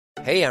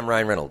Hey, I'm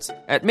Ryan Reynolds.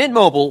 At Mint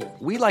Mobile,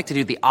 we like to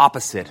do the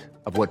opposite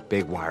of what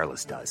Big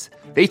Wireless does.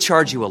 They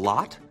charge you a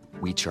lot,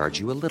 we charge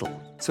you a little.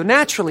 So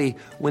naturally,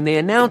 when they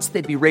announced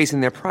they'd be raising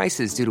their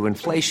prices due to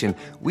inflation,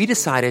 we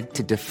decided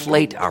to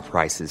deflate our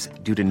prices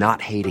due to not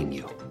hating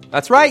you.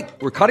 That's right.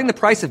 We're cutting the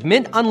price of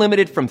Mint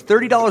Unlimited from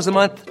 $30 a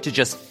month to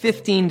just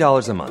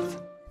 $15 a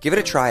month. Give it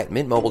a try at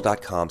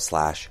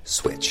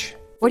mintmobile.com/switch.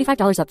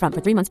 $45 up front for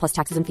 3 months plus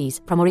taxes and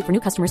fees. Promo rate for new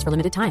customers for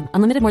limited time.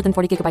 Unlimited more than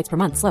 40 gigabytes per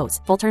month. Slows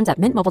full terms at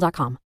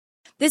mintmobile.com.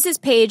 This is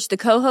Paige, the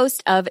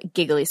co-host of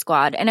Giggly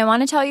Squad, and I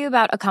want to tell you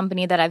about a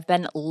company that I've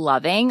been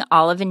loving,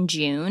 Olive &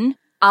 June.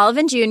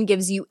 Olive & June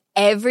gives you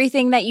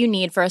everything that you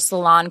need for a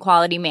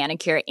salon-quality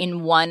manicure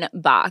in one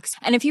box.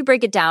 And if you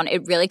break it down,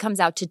 it really comes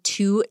out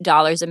to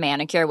 $2 a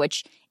manicure,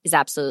 which is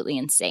absolutely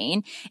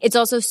insane. It's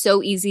also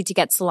so easy to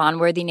get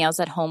salon-worthy nails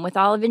at home with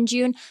Olive &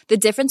 June. The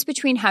difference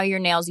between how your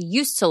nails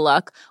used to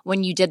look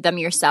when you did them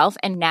yourself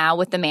and now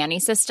with the Mani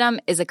system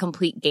is a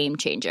complete game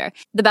changer.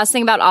 The best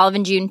thing about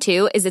Olive & June,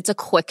 too, is it's a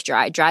quick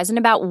dry. Dries in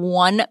about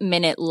 1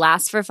 minute,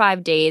 lasts for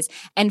 5 days,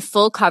 and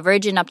full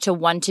coverage in up to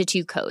 1 to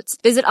 2 coats.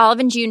 Visit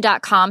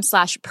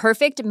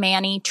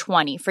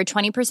oliveandjune.com/perfectmani20 for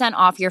 20%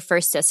 off your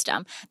first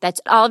system.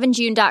 That's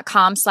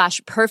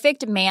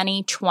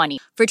oliveandjune.com/perfectmani20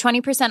 for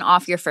 20%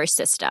 off your first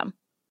system.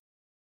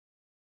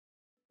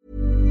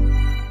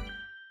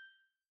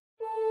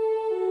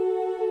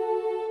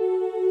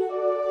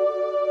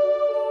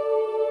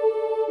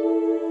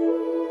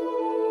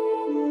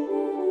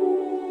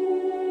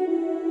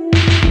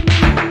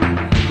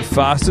 The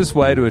fastest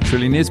way to a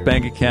trillionaire's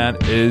bank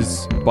account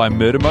is by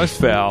murder most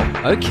foul.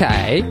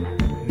 Okay.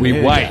 We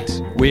Murder.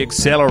 wait, we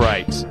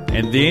accelerate,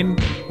 and then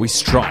we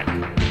strike.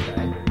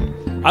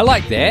 I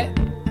like that.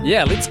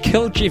 Yeah, let's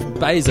kill Jeff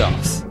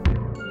Bezos.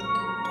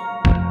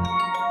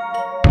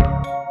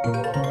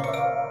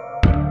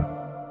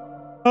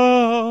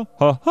 Ha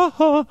ha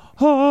ha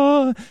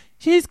ha.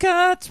 She's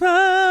got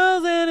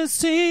smiles and it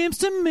seems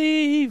to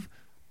me.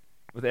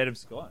 With Adam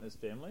Scott and his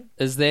family.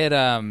 Is that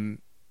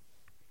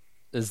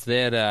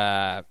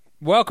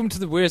welcome to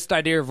the worst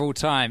idea of all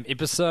time,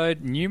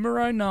 episode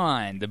numero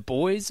 9. The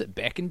boys are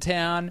back in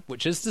town,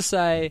 which is to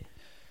say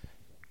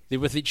they're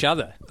with each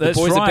other. That's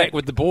the boys right. are back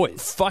with the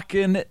boys.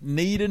 Fucking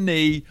knee to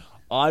knee,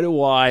 eye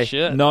to eye,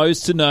 Shit. nose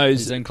to nose.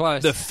 He's in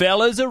close. The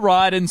fellas are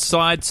right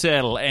inside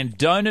saddle, and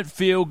don't it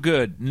feel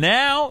good?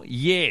 Now,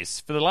 yes.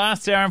 For the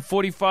last hour and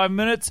 45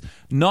 minutes,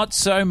 not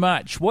so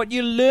much. What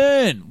you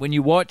learn when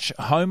you watch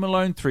Home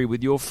Alone 3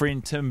 with your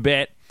friend Tim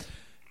Batt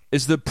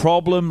is the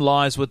problem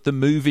lies with the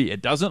movie.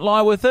 It doesn't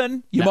lie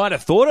within. You might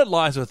have thought it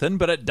lies within,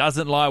 but it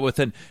doesn't lie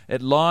within.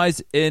 It lies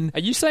in... Are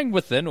you saying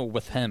within or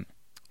with him?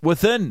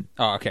 Within.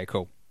 Oh, okay,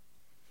 cool.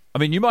 I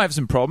mean, you might have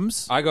some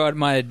problems. I got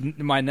my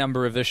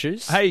number of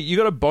issues. Hey, you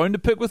got a bone to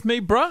pick with me,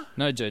 bruh?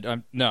 No, dude.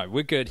 No,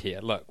 we're good here.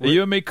 Look, Are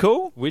you and me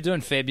cool? we're doing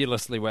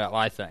fabulously well,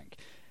 I think.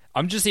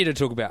 I'm just here to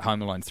talk about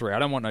Home Alone 3. I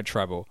don't want no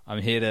trouble.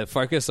 I'm here to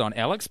focus on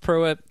Alex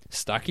Pruitt,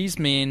 Stucky's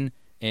men,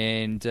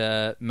 and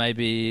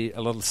maybe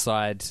a little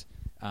side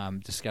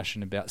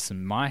discussion about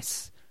some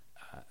mice,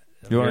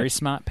 a very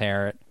smart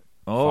parrot,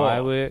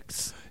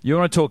 fireworks. You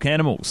want to talk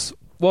animals?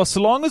 Well,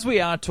 so long as we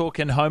are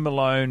talking Home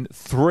Alone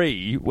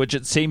 3, which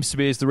it seems to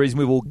be is the reason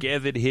we've all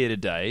gathered here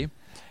today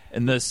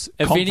in this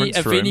conference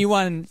If room.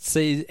 anyone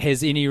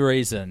has any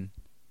reason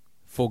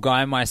for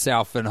Guy and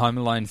myself in Home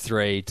Alone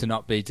 3 to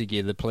not be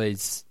together,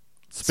 please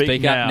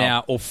speak up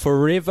now or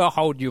forever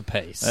hold your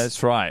peace.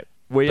 That's right.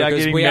 We are Because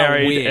getting we are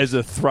married weird. as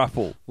a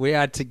throuple. We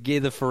are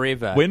together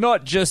forever. We're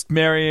not just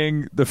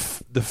marrying the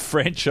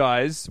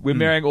franchise. We're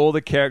marrying all the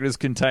characters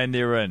contained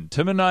therein.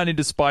 Tim and I need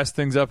to spice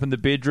things up in the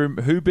bedroom.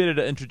 Who better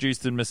to introduce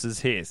than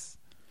Mrs. Hess?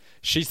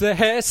 She's the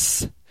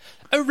Hess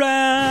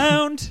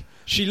around.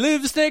 She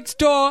lives next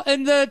door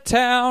in the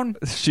town.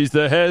 She's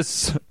the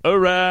Hess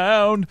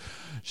around.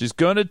 She's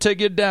going to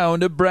take you down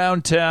to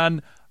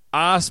Browntown.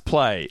 Ass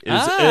play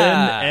is in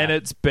and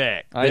it's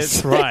back.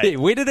 That's right.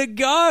 Where did it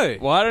go?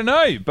 Well, I don't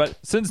know, but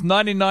since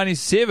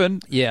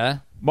 1997, Yeah.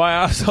 my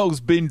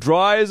arsehole's been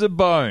dry as a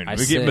bone. I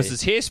We see. get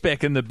Mrs. Hess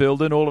back in the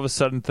building, all of a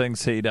sudden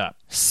things heat up.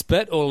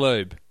 Spit or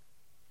lube?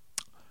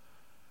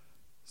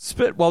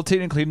 Spit, while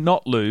technically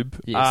not lube,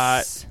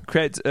 Yes.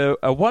 creates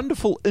a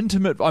wonderful,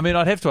 intimate... I mean,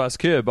 I'd have to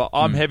ask her, but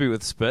I'm happy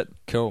with spit.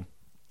 Cool.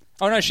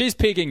 Oh, no, she's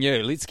pegging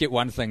you. Let's get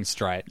one thing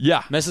straight.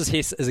 Yeah. Mrs.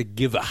 Hess is a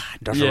giver,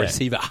 not a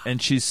receiver. And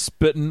she's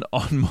spitting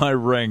on my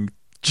ring.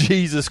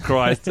 Jesus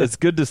Christ. It's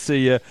good to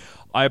see you.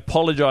 I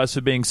apologise for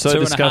being so 2.5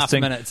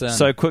 disgusting minutes in.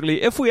 so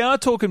quickly. If we are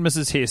talking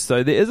Mrs. Hess,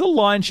 though, there is a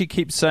line she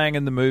keeps saying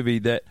in the movie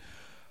that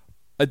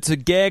it's a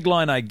gag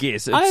line, I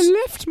guess. I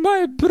left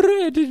my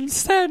bread in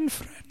San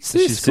Francisco.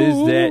 She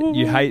says that.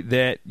 You hate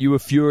that. You were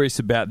furious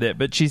about that.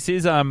 But she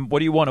says, what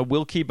do you want, a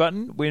Wilkie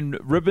button? When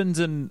Ribbons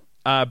and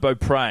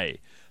Beaupre...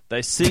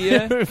 They see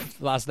her.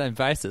 Last name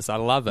basis. I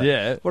love it.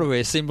 Yeah. What are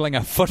we assembling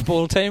a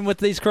football team with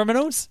these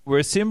criminals? We're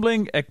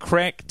assembling a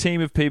crack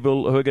team of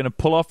people who are going to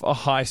pull off a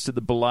heist at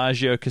the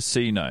Bellagio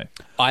Casino.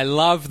 I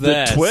love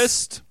this. The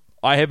twist,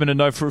 I happen to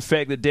know for a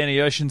fact that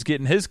Danny Ocean's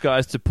getting his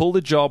guys to pull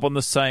the job on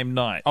the same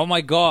night. Oh my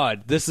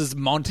God, this is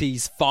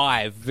Monty's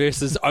 5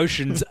 versus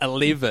Ocean's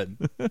 11.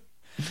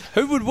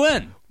 Who would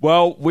win?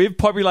 Well, we've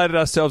populated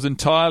ourselves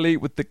entirely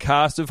with the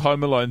cast of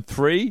Home Alone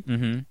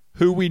 3,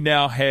 who we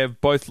now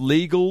have both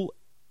legal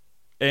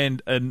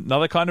and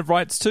another kind of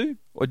rights to.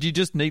 Or do you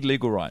just need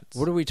legal rights?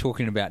 What are we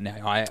talking about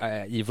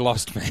now? You've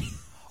lost me.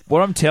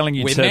 What I'm telling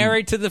you, we're Tim,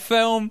 married to the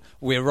film.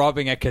 We're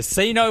robbing a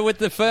casino with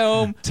the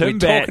film. Tim we're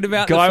talking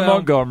about Guy the film.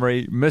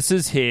 Montgomery,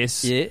 Mrs.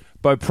 Hess,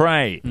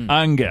 Beaupre,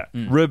 Unger,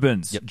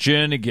 Ribbons,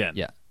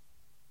 Jernigan.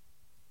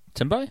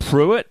 Timbo?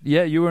 Pruitt.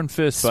 Yeah, you were in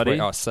first, buddy.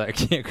 Oh,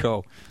 sick. Yeah,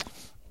 cool.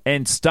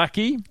 And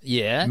Stuckey.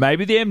 Yeah.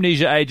 Maybe the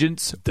Amnesia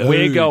Agents. Dude.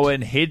 We're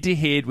going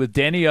head-to-head with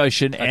Danny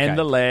Ocean and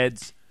the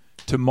lads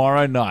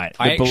tomorrow night.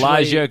 The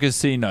Bellagio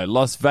Casino,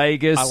 Las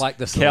Vegas, I like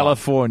this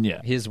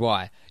California. Here's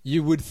why.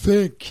 You would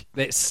think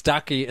that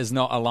Stuckey is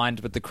not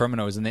aligned with the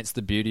criminals, and that's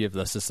the beauty of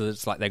this. Is that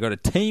it's like they got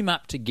to team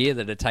up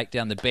together to take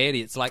down the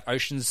baddie. It's like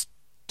Ocean's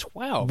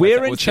 12.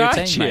 We're in charge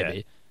 13, here.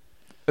 maybe.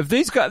 If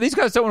these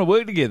guys don't want to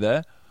work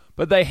together,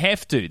 but they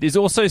have to. There's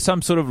also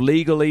some sort of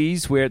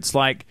legalese where it's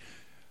like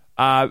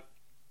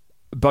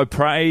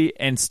Beaupre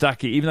and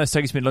Stuckey, even though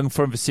Stuckey's been looking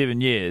for him for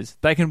 7 years,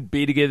 they can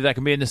be together, they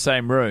can be in the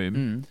same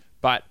room,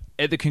 but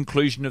at the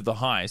conclusion of the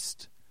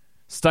heist,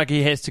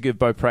 Stuckey has to give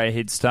Beaupre a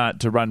head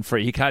start to run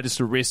free. He can't just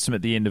arrest him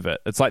at the end of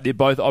it. It's like they're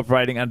both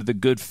operating under the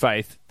good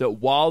faith that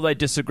while they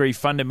disagree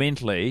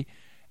fundamentally,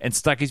 and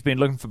Stuckey's been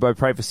looking for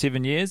Beaupre for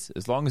 7 years,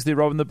 as long as they're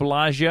robbing the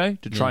Bellagio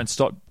to try and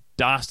stop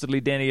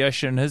dastardly Danny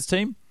Ocean and his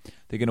team,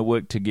 they're going to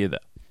work together.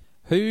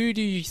 Who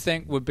do you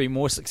think would be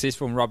more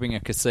successful in robbing a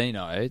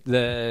casino?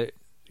 The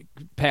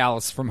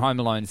pals from Home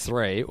Alone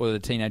 3 or the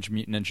Teenage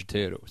Mutant Ninja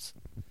Turtles?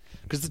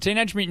 Because the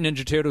Teenage Mutant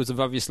Ninja Turtles have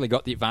obviously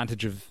got the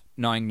advantage of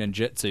knowing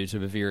ninjutsu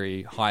to a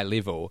very high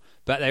level,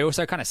 but they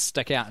also kind of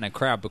stick out in a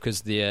crowd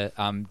because they're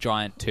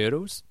giant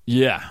turtles.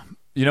 Yeah.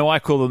 You know, I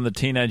call them the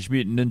Teenage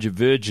Mutant Ninja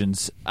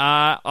Virgins.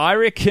 I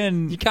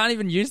reckon... You can't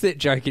even use that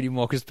joke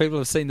anymore because people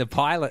have seen the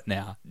pilot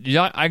now.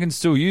 Yeah, I can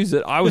still use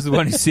it. I was the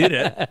one who said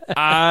it.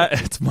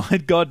 It's my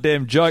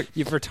goddamn joke.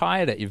 You've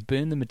retired it. You've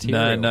burned the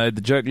material. No,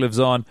 the joke lives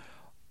on.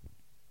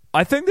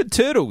 I think the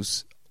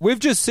Turtles... We've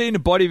just seen a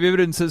body of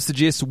evidence that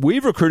suggests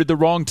we've recruited the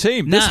wrong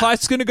team. This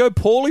heist's going to go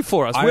poorly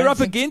for us. We're up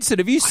against it.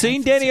 Have you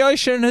seen Danny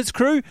Ocean and his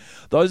crew?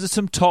 Those are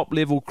some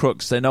top-level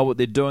crooks. They know what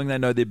they're doing. They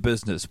know their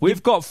business.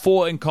 We've got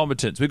 4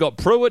 incompetents. We've got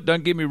Pruitt,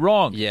 don't get me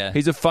wrong. Yeah.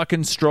 He's a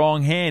fucking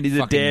strong hand. He's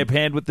a dab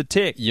hand with the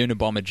tech.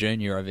 Unabomber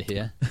Jr. over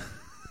here.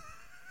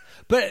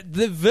 But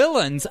the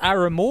villains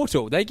are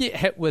immortal. They get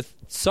hit with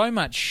so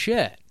much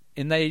shit.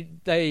 And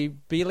they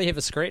barely have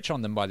a scratch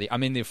on them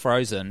they're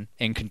frozen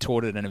and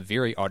contorted in a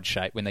very odd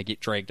shape when they get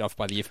dragged off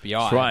by the FBI.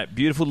 That's right.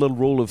 Beautiful little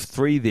rule of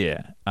 3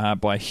 there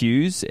by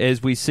Hughes.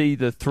 As we see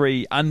the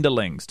 3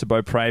 underlings to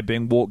Beaupre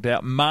being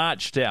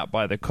marched out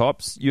by the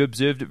cops. You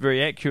observed it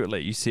very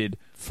accurately. You said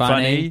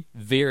funny.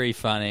 Very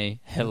funny,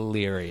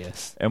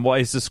 hilarious. And what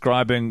he's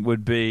describing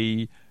would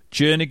be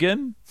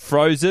Jernigan,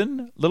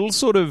 frozen, little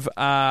sort of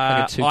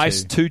like tutu.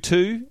 ice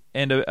tutu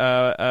and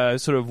a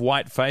sort of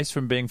white face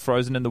from being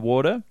frozen in the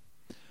water.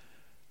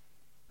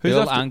 Who's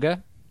Bill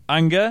Unger?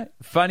 Unger.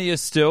 Funnier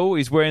still,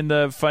 he's wearing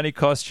the funny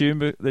costume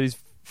that he's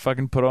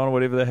fucking put on or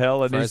whatever the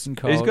hell. And frozen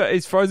cold.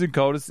 He's frozen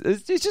cold.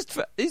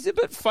 He's a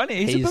bit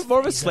funny. He's a bit more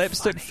of a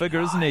slapstick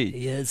figure, isn't he?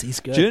 He is. He's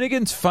good.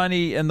 Jernigan's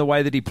funny in the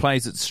way that he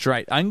plays it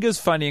straight. Unger's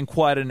funny in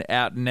quite an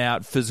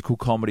out-and-out physical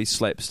comedy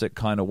slapstick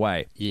kind of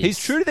way. Yes. He's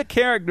true to the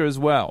character as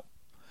well.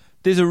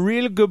 There's a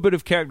really good bit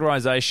of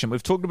characterization.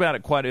 We've talked about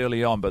it quite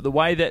early on, but the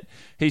way that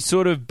he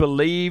sort of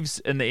believes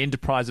in the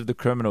enterprise of the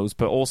criminals,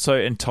 but also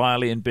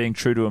entirely in being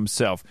true to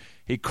himself.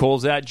 He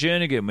calls out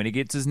Jernigan when he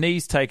gets his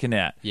knees taken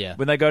out. Yeah.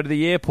 When they go to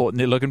the airport and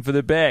they're looking for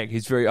the bag,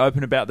 he's very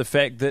open about the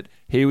fact that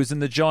he was in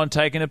the John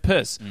taking a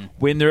piss.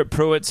 When they're at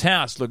Pruitt's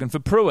house looking for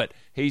Pruitt,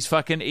 he's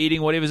fucking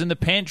eating whatever's in the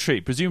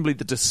pantry, presumably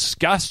the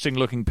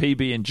disgusting-looking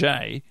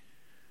PB&J.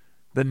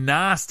 The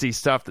nasty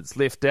stuff that's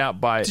left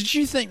out by... Did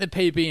you think the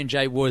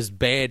PB&J was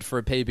bad for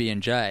a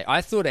PB&J?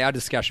 I thought our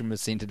discussion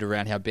was centered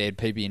around how bad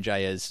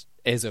PB&J is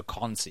as a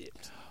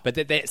concept. But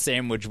that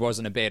sandwich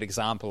wasn't a bad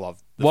example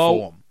of the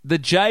form. The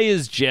J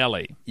is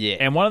jelly. Yeah.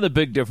 And one of the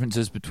big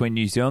differences between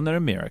New Zealand and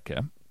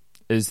America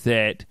is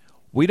that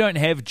we don't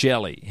have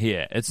jelly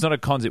here. It's not a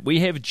concept. We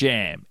have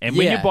jam. And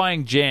when you're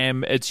buying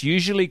jam, it's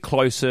usually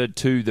closer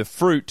to the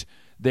fruit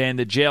than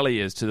the jelly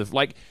is to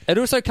the... It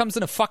also comes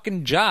in a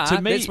fucking jar.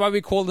 To me, that's why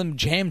we call them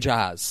jam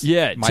jars.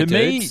 Yeah, to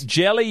me, dudes.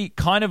 jelly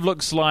kind of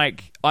looks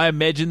like... I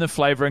imagine the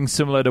flavouring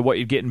similar to what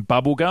you'd get in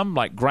bubble gum,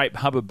 like grape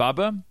Hubba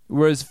Bubba.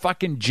 Whereas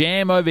fucking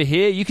jam over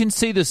here, you can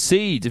see the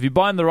seeds. If you're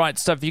buying the right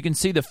stuff, you can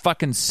see the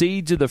fucking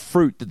seeds of the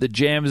fruit that the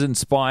jam is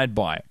inspired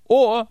by.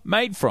 Or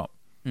made from.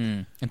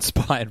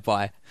 Inspired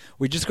by.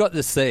 We just got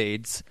the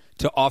seeds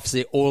to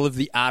offset all of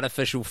the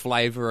artificial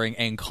flavouring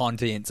and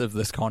contents of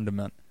this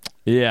condiment.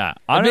 Yeah,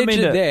 I don't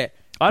Imagine mean that.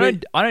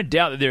 I don't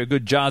doubt that there are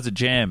good jars of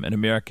jam in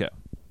America.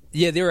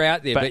 Yeah, they're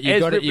out there, but you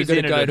as got to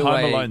represented go in to Home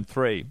a. Alone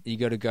 3. You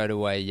got to go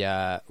to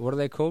a. What are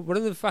they called? What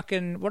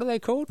are they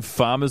called?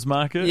 Farmer's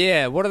market?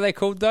 Yeah, what are they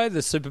called though?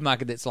 The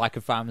supermarket that's like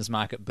a farmer's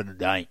market, but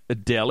it ain't. A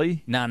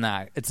deli?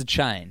 No, it's a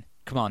chain.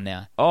 Come on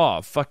now.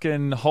 Oh,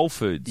 fucking Whole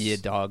Foods. Yeah,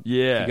 dog.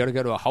 Yeah. You got to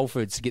go to a Whole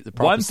Foods to get the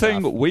proper One stuff.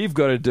 thing we've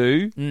got to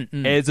do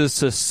as a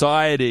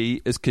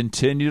society is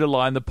continue to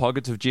line the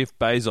pockets of Jeff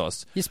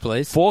Bezos. Yes,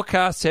 please.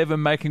 Forecasts have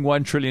him making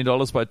 $1 trillion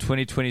by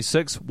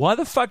 2026. Why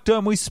the fuck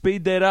don't we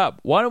speed that up?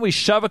 Why don't we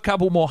shove a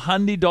couple more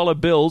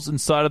 $100 bills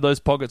inside of those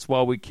pockets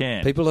while we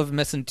can? People have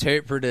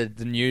misinterpreted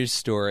the news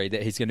story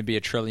that he's going to be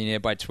a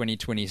trillionaire by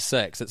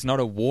 2026. It's not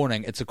a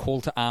warning. It's a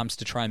call to arms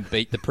to try and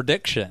beat the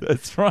prediction.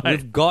 That's right.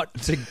 We've got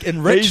to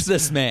enrich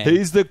this man.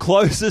 He's the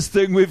closest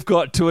thing we've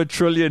got to a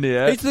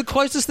trillionaire. It's the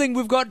closest thing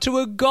we've got to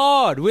a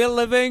god. We're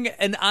living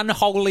in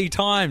unholy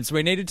times.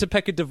 We needed to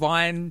pick a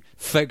divine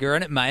figure,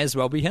 and it may as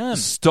well be him.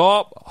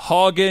 Stop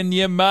hogging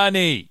your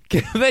money.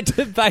 Give it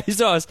to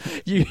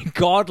Bezos, you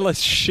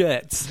godless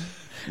shits.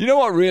 You know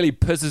what really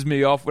pisses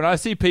me off? When I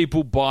see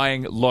people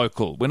buying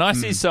local. When I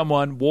see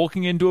someone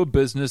walking into a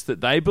business that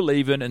they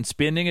believe in and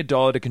spending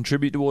 $1 to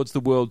contribute towards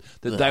the world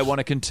that they want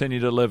to continue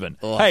to live in.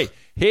 Hey,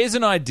 here's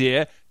an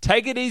idea.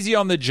 Take it easy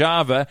on the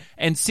Java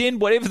and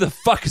send whatever the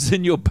fuck is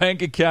in your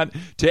bank account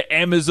to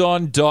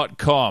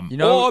Amazon.com.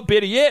 Or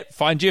better yet,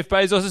 find Jeff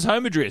Bezos'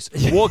 home address.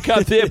 Walk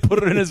up there,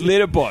 put it in his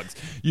letterbox.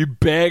 You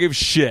bag of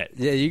shit.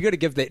 Yeah, you got to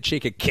give that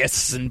check a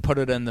kiss and put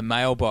it in the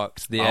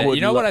mailbox there. You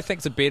know what I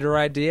think's a better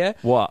idea?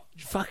 What?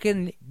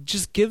 Fucking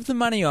just give the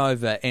money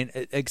over, and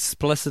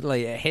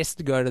explicitly it has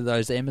to go to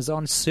those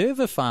Amazon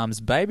server farms,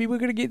 baby. We're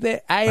going to get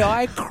that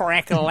AI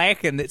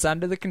crack-a-lackin' that's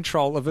under the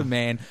control of a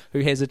man who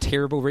has a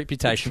terrible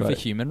reputation for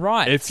human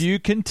rights. If you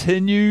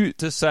continue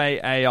to say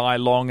AI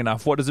long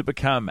enough, what does it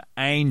become?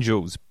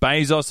 Angels.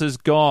 Bezos is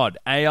God.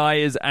 AI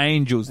is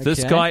angels. Okay.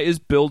 This guy is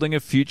building a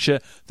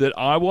future that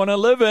I want to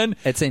live in.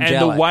 It's and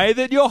angelic. the way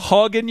that you're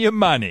hogging your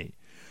money.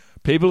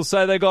 People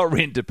say they got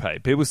rent to pay.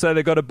 People say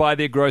they got to buy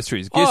their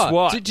groceries. Guess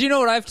what? Do you know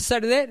what I have to say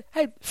to that?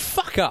 Hey,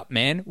 fuck up,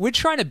 man. We're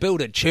trying to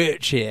build a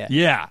church here.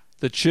 Yeah.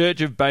 The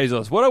Church of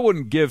Bezos. What I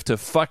wouldn't give to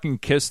fucking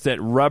kiss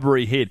that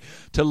rubbery head,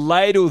 to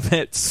ladle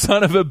that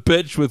son of a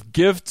bitch with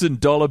gifts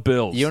and dollar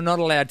bills. You're not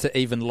allowed to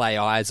even lay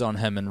eyes on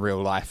him in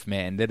real life,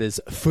 man. That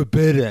is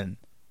forbidden.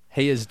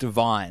 He is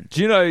divine.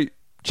 Do you know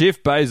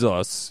Jeff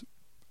Bezos,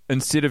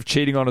 instead of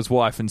cheating on his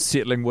wife and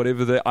settling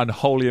whatever the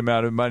unholy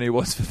amount of money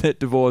was for that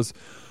divorce,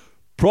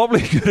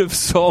 probably could have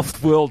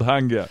solved world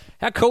hunger.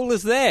 How cool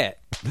is that?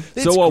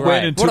 That's so I great.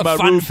 went into what a my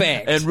fun room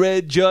fact. and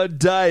read your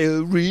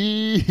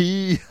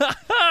diary.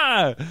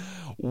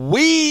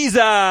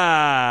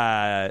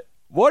 Weezer!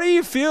 What do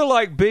you feel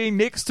like being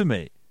next to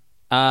me?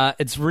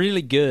 It's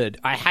really good.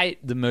 I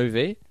hate the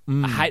movie.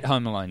 I hate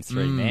Home Alone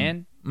 3,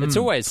 man. It's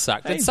always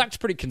sucked. It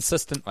sucked pretty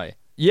consistently.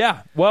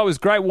 Yeah, well, it was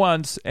great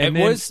once. And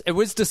it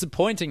was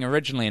disappointing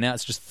originally, and now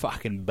it's just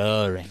fucking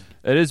boring.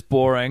 It is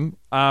boring.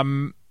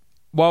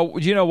 Well,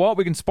 you know what?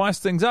 We can spice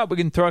things up. We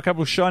can throw a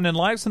couple of shining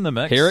lights in the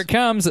mix. Here it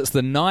comes. It's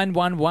the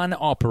 911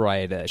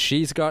 operator.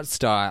 She's got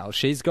style.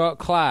 She's got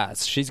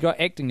class. She's got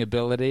acting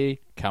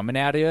ability coming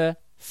out of her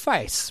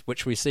face,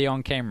 which we see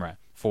on camera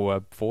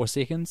for 4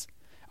 seconds.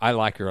 I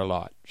like her a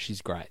lot.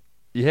 She's great.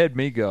 You had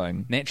me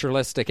going.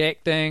 Naturalistic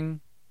acting,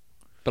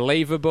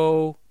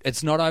 believable.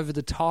 It's not over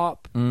the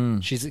top.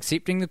 She's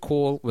accepting the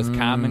call with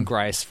calm and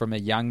grace from a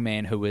young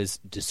man who is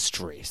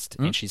distressed,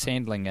 and she's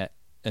handling it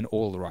in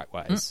all the right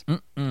ways.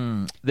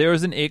 There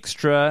is an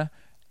extra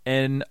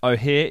in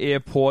O'Hare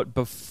Airport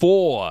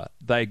before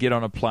they get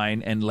on a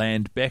plane and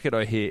land back at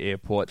O'Hare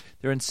Airport.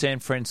 They're in San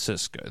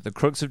Francisco. The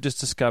crooks have just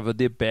discovered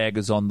their bag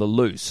is on the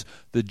loose.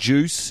 The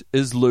juice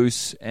is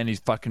loose, and he's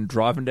fucking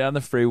driving down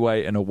the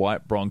freeway in a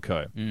white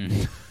Bronco.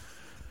 And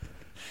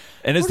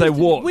as they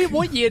walk...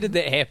 What year did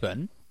that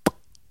happen?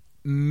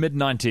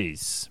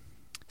 Mid-90s.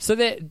 So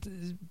that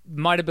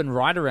might have been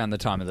right around the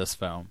time of this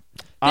film.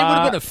 That would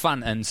have been a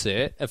fun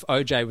insert if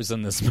OJ was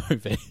in this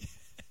movie.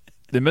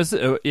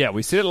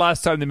 We said it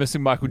last time, they're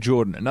missing Michael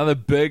Jordan. Another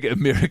big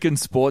American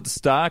sports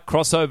star,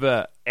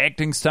 crossover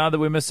acting star that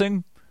we're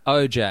missing.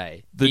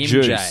 OJ. The MJ.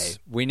 Juice.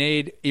 We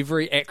need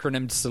every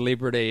acronymed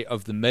celebrity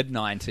of the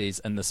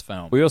mid-90s in this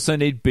film. We also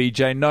need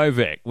BJ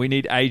Novak. We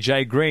need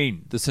AJ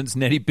Green, the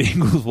Cincinnati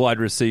Bengals wide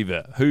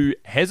receiver, who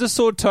has a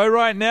sore toe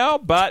right now,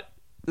 but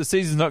the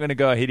season's not going to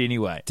go ahead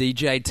anyway.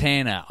 DJ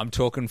Tanner. I'm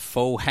talking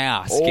Full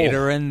House. Get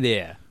her in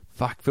there.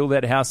 Fuck, fill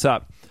that house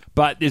up.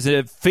 But there's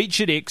a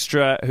featured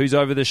extra who's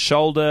over the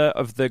shoulder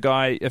of the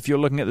guy. If you're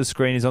looking at the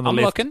screen, he's on the I'm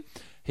left. looking.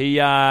 He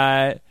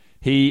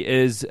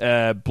is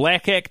a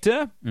black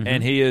actor,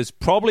 and he is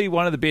probably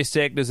one of the best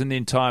actors in the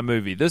entire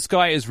movie. This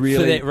guy is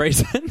really... For that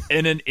reason?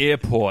 In an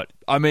airport.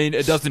 I mean,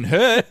 it doesn't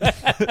hurt.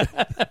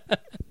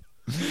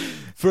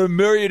 for a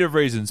myriad of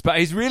reasons, but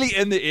he's really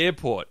in the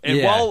airport.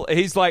 And while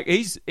he's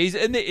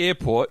in the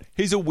airport,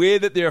 he's aware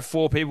that there are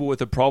 4 people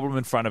with a problem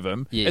in front of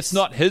him. Yes. It's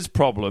not his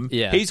problem.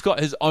 Yeah. He's got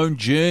his own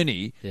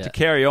journey to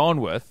carry on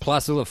with.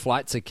 Plus, all the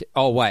flights are...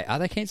 are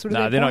they cancelled at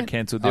that point? No, they're not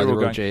cancelled. They're all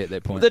going. G at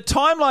that point. The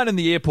timeline in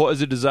the airport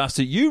is a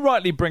disaster. You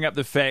rightly bring up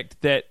the fact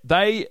that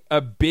they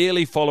are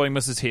barely following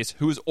Mrs. Hess,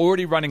 who is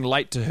already running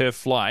late to her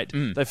flight.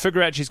 They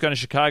figure out she's going to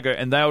Chicago,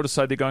 and they all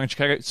decide they're going to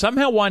Chicago.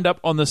 Somehow wind up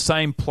on the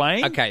same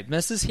plane. Okay,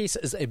 Mrs. Hess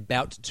is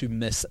about to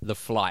miss the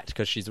flight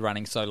because she's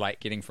running so late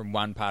getting from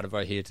one part of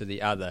O'Hare to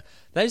the other.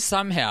 They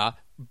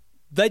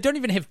don't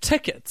even have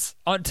tickets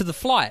onto the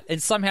flight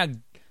and somehow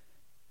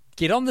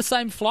get on the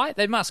same flight.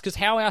 They must, because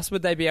how else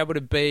would they be able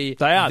to be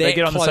They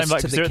get on the same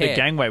flight because the they're at the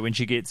gangway when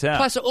she gets out.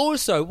 Plus,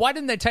 also, why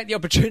didn't they take the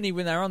opportunity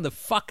when they were on the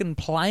fucking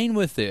plane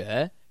with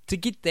her to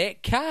get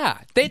that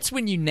car? That's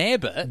when you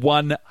nab it.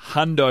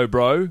 100,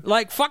 bro.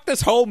 Like, fuck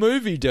this whole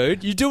movie,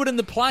 dude. You do it in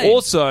the plane.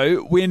 Also,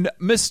 when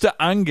Mr.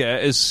 Unger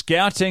is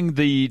scouting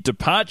the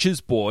departures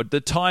board,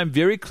 the time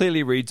very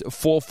clearly reads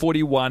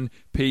 4:41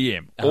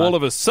 p.m. All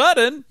of a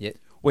sudden,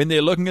 when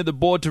they're looking at the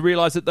board to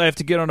realize that they have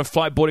to get on a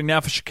flight boarding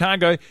now for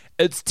Chicago,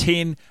 it's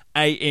 10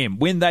 a.m.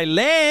 When they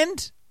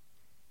land,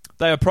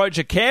 they approach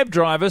a cab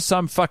driver,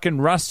 some fucking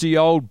rusty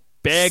old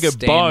bag of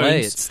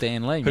bones. It's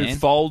Stan Lee, who man.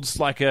 folds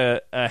like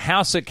a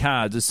house of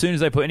cards as soon as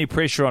they put any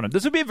pressure on him.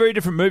 This would be a very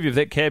different movie if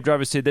that cab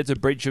driver said that's a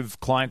breach of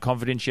client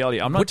confidentiality.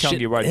 I'm not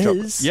telling you right.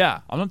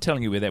 I'm not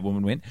telling you where that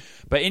woman went.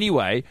 But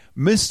anyway,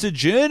 Mr.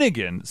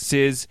 Jernigan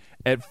says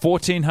at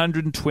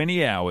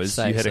 1420 hours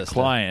you had a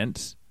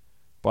client.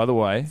 By the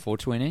way,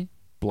 420.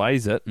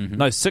 Blaze it. No,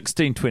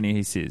 1620.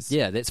 He says.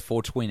 Yeah, that's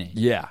 420.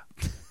 Yeah,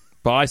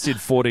 but I said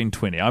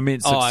 1420. I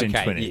meant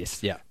 1620. Okay.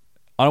 Yes, yeah.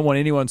 I don't want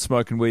anyone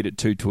smoking weed at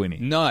 2:20.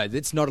 No,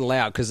 that's not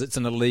allowed because it's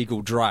an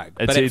illegal drug.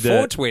 It's but at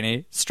either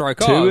 4:20, stroke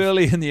too off.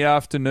 early in the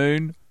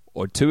afternoon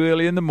or too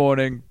early in the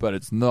morning, but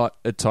it's not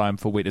a time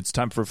for weed. It's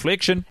time for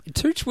reflection.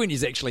 2:20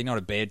 is actually not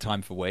a bad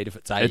time for weed if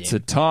it's AM. It's a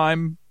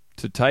time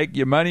to take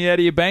your money out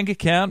of your bank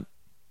account,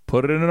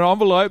 put it in an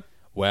envelope.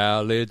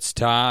 Well, it's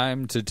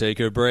time to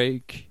take a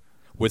break.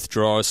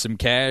 Withdraw some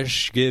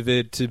cash, give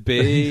it to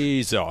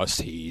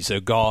Bezos. He's a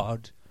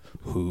god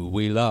who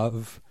we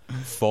love.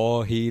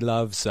 For he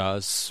loves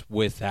us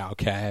with our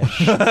cash.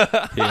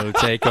 He'll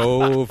take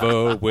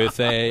over with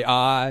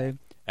AI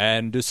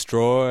and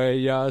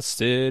destroy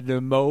us in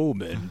a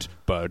moment.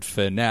 But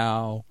for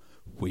now,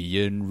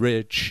 we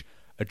enrich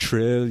a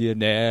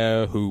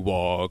trillionaire who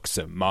walks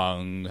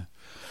among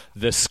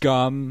the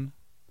scum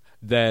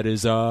that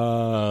is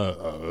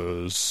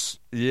us.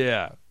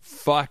 Yeah.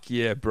 Fuck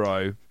yeah,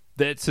 bro.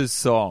 That's his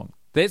song.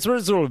 That's what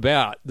it's all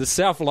about. The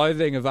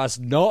self-loathing of us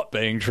not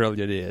being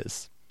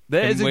trillionaires.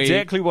 That is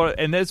exactly what,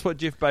 and that's what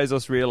Jeff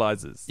Bezos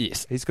realizes.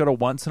 Yes. He's got a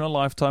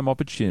once-in-a-lifetime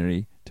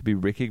opportunity to be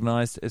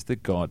recognized as the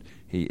god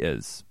he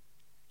is.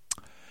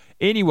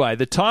 Anyway,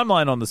 the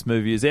timeline on this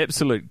movie is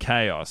absolute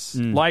chaos.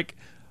 Like,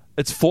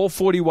 it's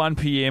 4:41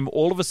 p.m.,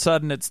 all of a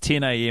sudden it's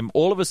 10 a.m.,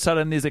 all of a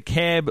sudden there's a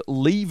cab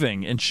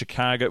leaving in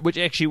Chicago, which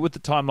actually, with the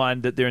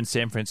timeline that they're in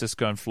San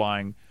Francisco and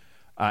flying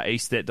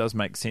east, that does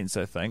make sense,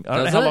 I think. I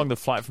don't know how long the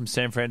flight from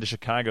San Fran to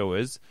Chicago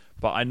is,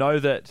 but I know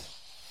that...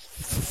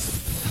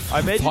 I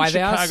imagine 5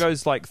 Chicago's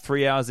hours? like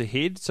 3 hours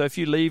ahead. So if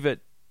you leave at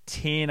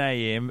 10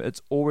 a.m., it's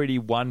already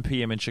 1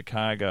 p.m. in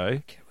Chicago.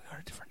 Okay, we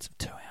got a difference of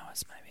 2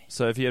 hours, maybe.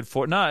 So if you had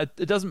 4... No, it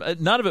doesn't...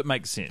 None of it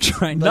makes sense.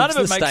 Train None of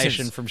the it makes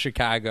station sense. from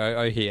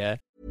Chicago, O'Hare.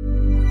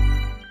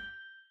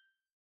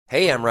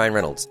 Hey, I'm Ryan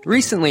Reynolds.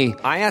 Recently,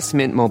 I asked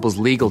Mint Mobile's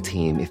legal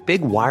team if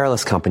big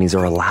wireless companies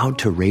are allowed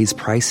to raise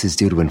prices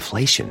due to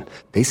inflation.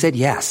 They said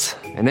yes.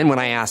 And then when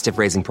I asked if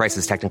raising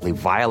prices technically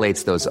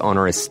violates those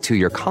onerous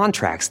 2-year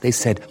contracts, they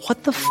said,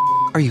 "What the f***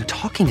 are you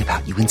talking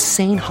about, you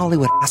insane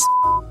Hollywood ass?"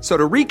 So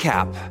to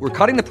recap, we're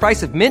cutting the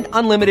price of Mint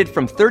Unlimited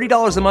from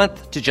 $30 a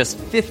month to just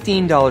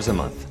 $15 a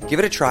month. Give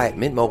it a try at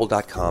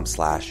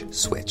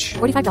mintmobile.com/switch.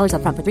 $45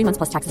 up front for 3 months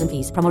plus taxes and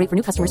fees. Promo rate for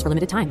new customers for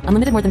limited time.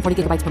 Unlimited more than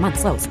 40 gigabytes per month.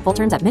 Slows full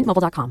terms at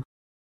mintmobile.com.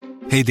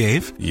 Hey,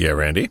 Dave. Yeah,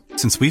 Randy.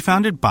 Since we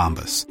founded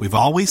Bombas, we've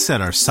always said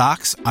our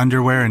socks,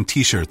 underwear, and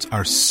T-shirts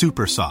are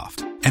super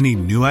soft. Any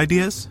new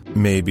ideas?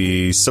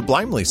 Maybe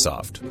sublimely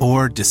soft.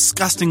 Or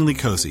disgustingly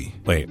cozy.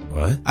 Wait,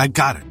 what? I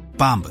got it.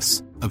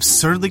 Bombas.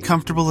 Absurdly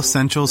comfortable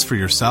essentials for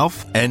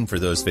yourself and for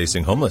those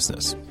facing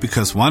homelessness.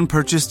 Because one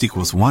purchased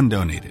equals one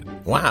donated.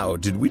 Wow,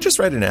 did we just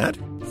write an ad?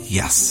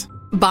 Yes.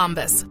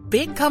 Bombas.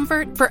 Big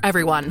comfort for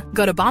everyone.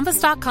 Go to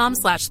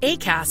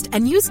bombas.com/ACAST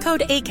and use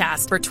code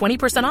ACAST for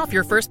 20% off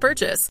your first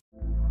purchase.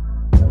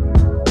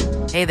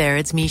 Hey there,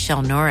 it's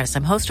Michelle Norris.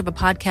 I'm host of a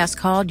podcast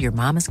called Your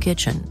Mama's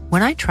Kitchen.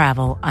 When I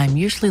travel, I'm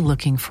usually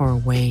looking for a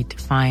way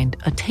to find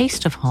a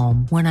taste of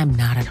home when I'm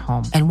not at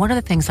home. And one of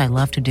the things I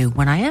love to do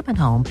when I am at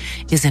home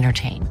is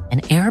entertain.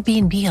 And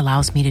Airbnb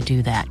allows me to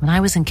do that. When I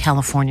was in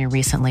California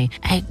recently,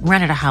 I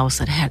rented a house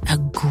that had a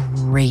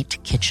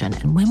great kitchen.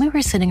 And when we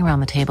were sitting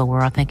around the table, we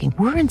were all thinking,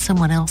 we're in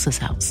someone else's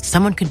house.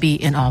 Someone could be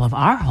in all of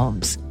our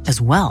homes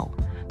as well.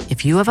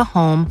 If you have a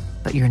home,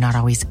 but you're not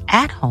always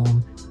at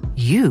home,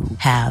 you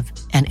have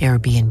an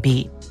Airbnb.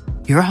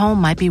 Your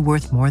home might be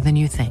worth more than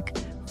you think.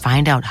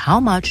 Find out how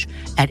much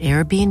at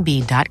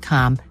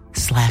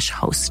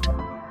airbnb.com/host.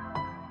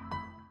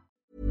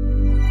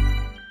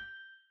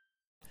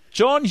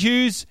 John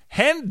Hughes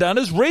hadn't done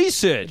his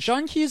research.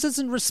 John Hughes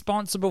isn't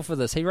responsible for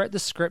this. He wrote the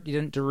script, he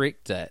didn't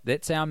direct it.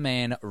 That's our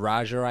man,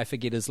 Raja. I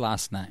forget his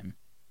last name.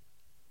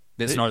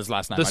 That's not his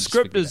last name. The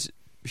script is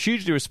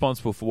hugely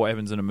responsible for what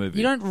happens in a movie.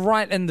 You don't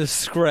write in the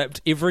script,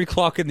 every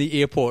clock in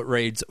the airport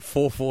reads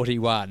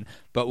 4:41,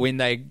 but when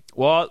they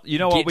Well, you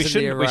know what? We get to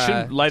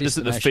shouldn't lay this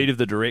at the destination. feet of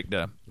the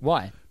director.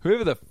 Why?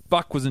 Whoever the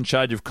fuck was in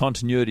charge of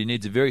continuity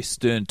needs a very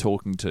stern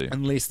talking to.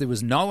 Unless there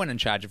was no one in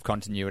charge of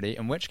continuity,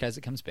 in which case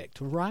it comes back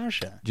to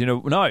Raja. Do you know?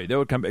 No, they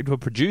would come back to a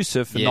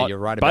producer for not you're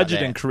right about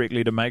budgeting that.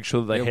 correctly to make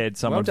sure that they had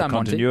someone well done, for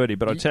continuity. Monty.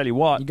 But I'll tell you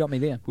what, You got me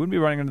there. we wouldn't be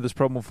running into this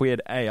problem if we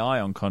had AI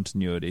on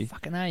continuity.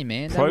 Fucking A,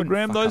 man. They Program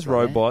wouldn't fuck those up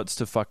like that. robots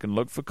to fucking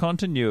look for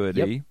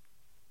continuity.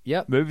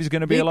 Yep. Movie's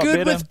going to be They're a lot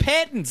good better. with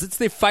patterns. It's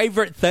their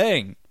favourite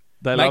thing.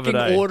 They love Making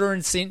it, eh? order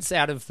and sense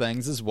out of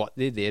things is what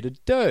they're there to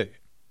do.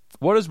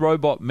 What does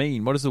robot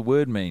mean? What does the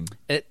word mean?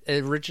 It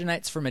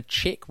originates from a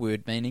Czech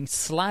word meaning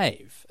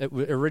slave. It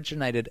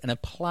originated in a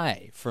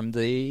play from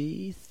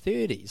the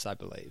 30s, I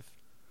believe.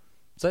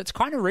 So it's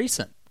kind of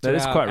recent. That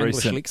is quite English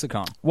recent.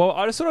 lexicon. Well,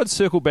 I just thought I'd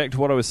circle back to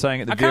what I was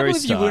saying at the I can't very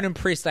believe start. you weren't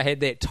impressed I had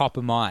that top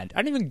of mind.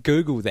 I didn't even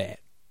Google that.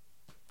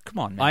 Come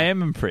on, man. I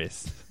am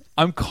impressed.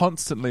 I'm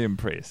constantly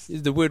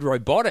impressed. The word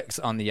robotics,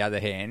 on the other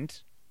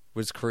hand,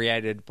 was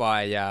created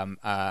by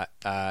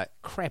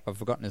crap. I've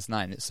forgotten his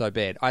name. It's so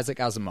bad. Isaac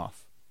Asimov.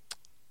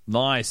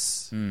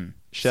 Nice.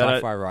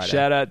 Sci-fi writer.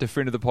 Shout out to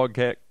friend of the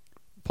podcast.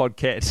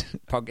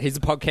 He's a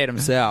podcat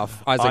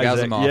himself, Isaac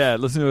Asimov. Yeah,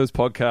 listen to his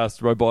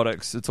podcast,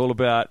 Robotics. It's all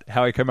about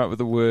how he came up with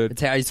the word.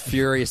 It's how he's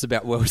furious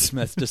about Will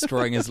Smith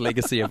destroying his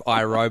legacy of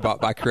iRobot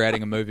by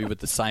creating a movie with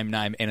the same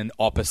name and an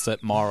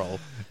opposite moral.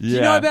 Do you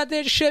know about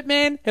that shit,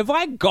 man? Have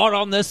I got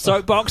on this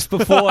soapbox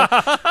before?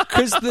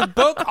 Because the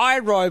book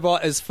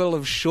iRobot is full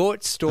of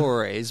short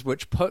stories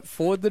which put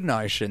forward the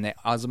notion that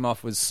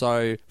Asimov was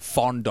so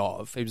fond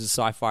of. He was a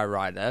sci-fi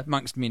writer,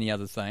 amongst many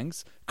other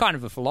things, kind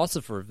of a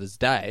philosopher of his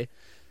day,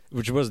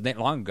 which wasn't that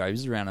long ago. He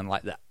was around in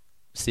like the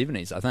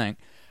 70s, I think.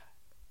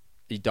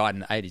 He died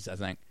in the 80s, I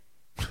think.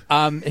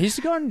 He used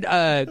to go on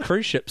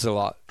cruise ships a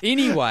lot.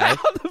 Anyway, How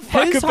the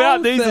fuck his about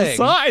whole these thing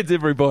asides,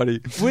 everybody?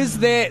 was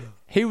that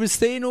he was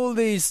seeing all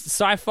these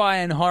sci-fi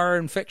and horror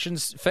and fiction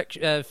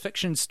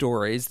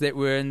stories that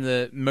were in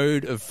the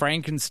mood of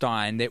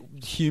Frankenstein, that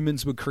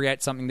humans would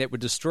create something that would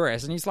destroy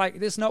us. And he's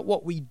like, that's not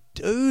what we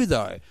do,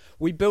 though.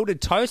 We build a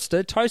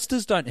toaster.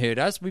 Toasters don't hurt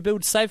us. We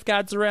build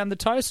safeguards around the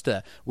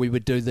toaster. We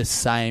would do the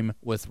same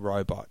with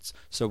robots.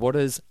 So what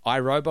is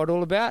iRobot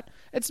all about?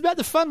 It's about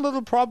the fun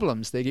little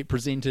problems that get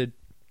presented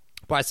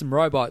by some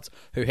robots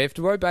who have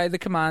to obey the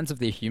commands of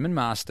their human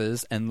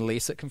masters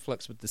unless it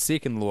conflicts with the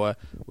second law,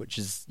 which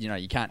is,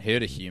 you can't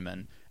hurt a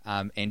human,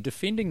 and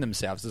defending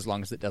themselves as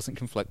long as it doesn't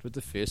conflict with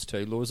the first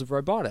two laws of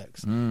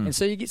robotics. And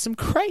so you get some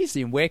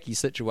crazy and wacky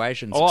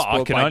situations. Oh, I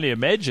explored can by only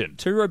imagine.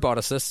 two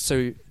roboticists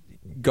who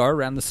go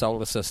around the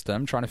solar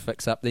system trying to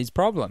fix up these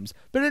problems.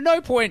 But at no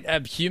point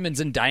are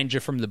humans in danger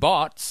from the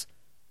bots,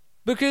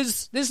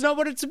 because that's not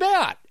what it's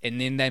about.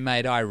 And then they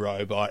made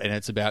iRobot, and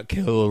it's about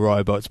kill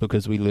robots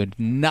because we learned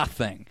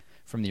nothing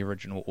from the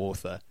original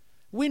author.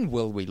 When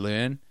will we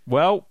learn?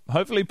 Well,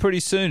 hopefully pretty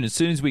soon, as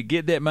soon as we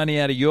get that money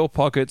out of your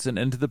pockets and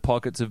into the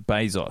pockets of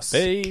Bezos.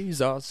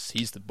 Bezos,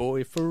 he's the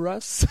boy for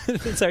us.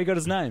 That's how he got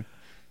his name.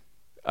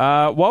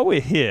 While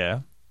we're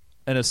here,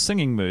 in a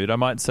singing mood, I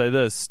might say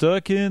this: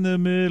 stuck in the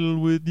middle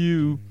with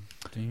you.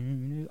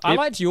 I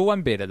liked your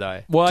one better,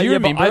 though. Well, do you yeah,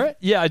 remember it?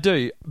 Yeah, I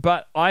do.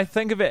 But I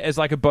think of it as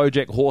like a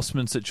BoJack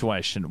Horseman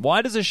situation.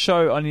 Why does a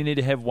show only need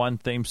to have one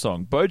theme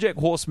song? BoJack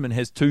Horseman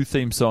has two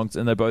theme songs,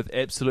 and they both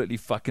absolutely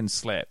fucking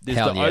slap. There's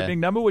Hell the yeah.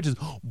 opening number, which is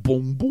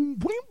boom, boom,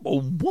 boom,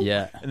 boom, boom.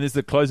 Yeah. And there's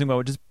the closing one,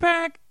 which is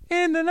back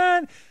in the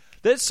night.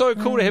 That's so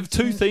cool to have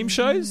two theme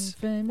shows.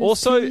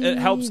 Also, it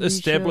helps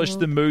establish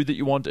the mood that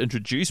you want to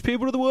introduce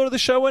people to the world of the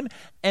show in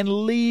and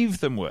leave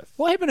them with.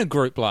 What happened to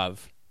Group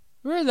Love?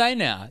 Where are they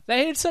now?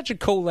 They had such a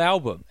cool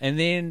album, and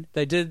then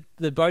they did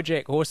the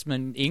BoJack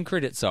Horseman end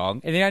credit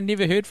song, and then I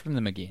never heard from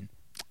them again.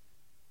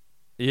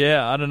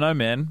 Yeah, I don't know,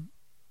 man.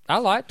 I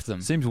liked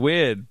them. Seems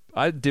weird.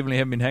 I definitely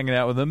haven't been hanging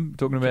out with them,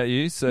 talking about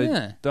you, so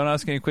Yeah. don't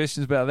ask any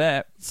questions about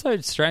that. It's so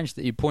strange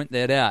that you point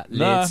that out.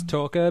 Nah. Let's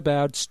talk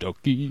about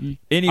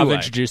Stocky. Anyway. I've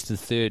introduced the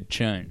third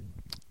tune.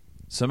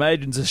 Some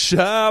agents are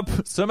sharp,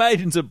 some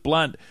agents are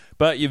blunt,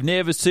 but you've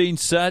never seen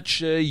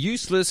such a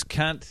useless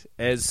cunt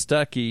as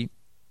Stucky.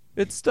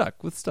 It's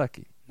stuck with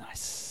Stucky.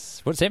 Nice.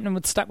 What's happening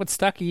with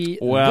Stucky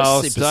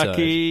Well, this episode?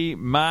 Stucky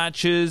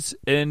marches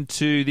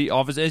into the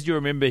office. As you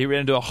remember, he ran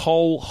into a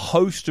whole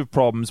host of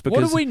problems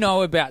because... What do we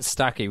know about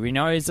Stucky? We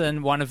know he's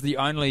in one of the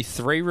only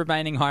 3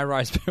 remaining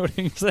high-rise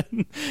buildings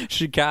in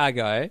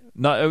Chicago.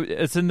 No,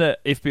 it's in the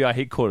FBI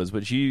headquarters,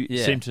 which you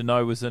seem to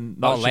know was in...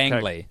 not Chicago.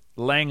 Langley.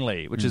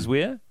 Langley, which is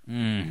where?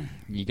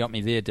 You got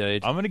me there,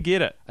 dude. I'm going to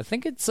get it. I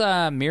think it's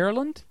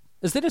Maryland.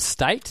 Is that a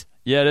state?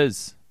 Yeah, it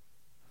is.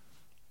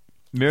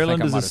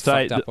 Maryland is might a have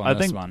state. fucked up on I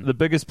this think one. the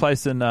biggest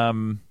place in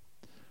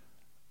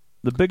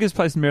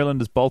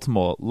Maryland is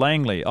Baltimore.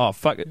 Langley. Oh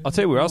fuck! I'll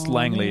tell you where else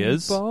Langley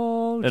is.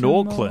 In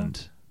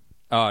Auckland.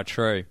 Oh,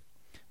 true.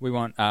 We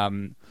want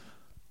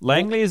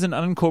Langley is an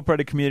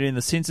unincorporated community in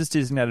the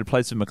census-designated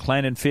place of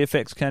McLean in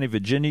Fairfax County,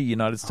 Virginia,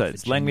 United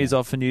States. Virginia. Langley is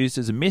often used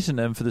as a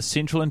metonym for the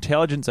Central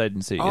Intelligence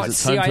Agency, Oh, as it's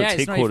it's home to CIA, its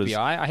it's not headquarters, FBI.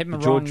 I had my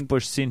the George wrong-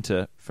 Bush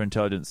Center for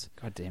Intelligence.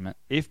 God damn it.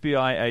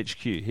 FBI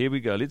HQ. Here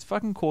we go. Let's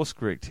fucking course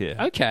correct here.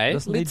 Okay.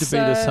 Doesn't need to be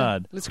this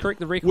hard. Let's correct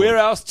the record. Where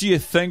else do you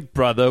think,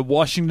 brother?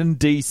 Washington,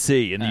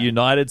 D.C. in the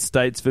United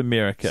States of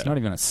America. It's not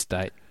even a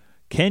state.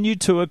 Can you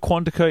tour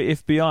Quantico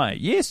FBI?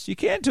 Yes, you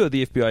can tour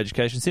the FBI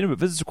Education Center, but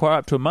visits require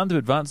up to a month of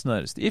advance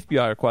notice. The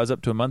FBI requires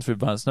up to a month of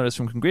advance notice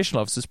from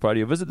congressional officers prior to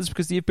your visit. This is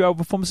because the FBI will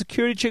perform a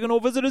security check on all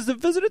visitors. The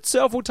visit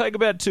itself will take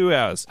about 2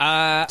 hours.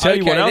 Tell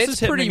you what else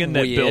is happening in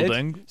that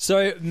building.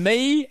 So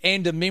me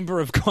and a member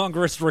of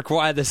Congress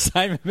require the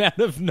same amount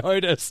of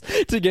notice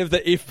to give the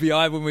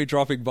FBI when we're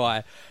dropping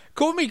by.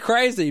 Call me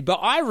crazy, but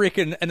I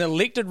reckon an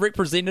elected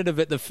representative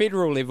at the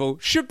federal level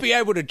should be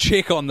able to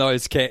check on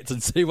those cats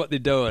and see what they're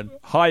doing.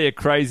 Hiya,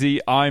 crazy.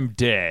 I'm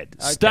Dad.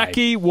 Okay.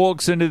 Stuckey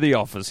walks into the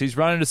office. He's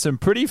run into some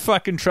pretty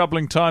fucking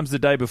troubling times the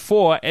day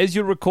before. As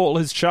you'll recall,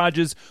 his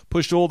charges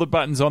pushed all the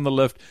buttons on the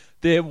lift.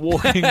 They're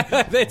walking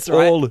That's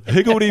right. all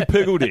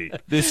higgledy-piggledy.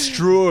 They're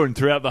strewn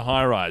throughout the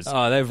high-rise.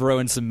 Oh, they've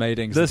ruined some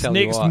meetings. This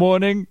next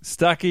morning,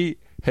 Stuckey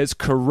has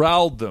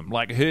corralled them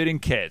like herding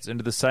cats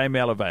into the same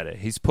elevator.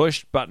 He's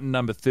pushed button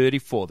number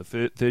 34, the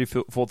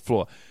 34th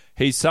floor.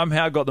 He's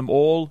somehow got them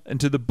all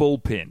into the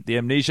bullpen. The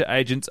amnesia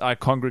agents are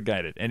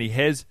congregated, and he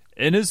has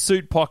in his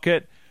suit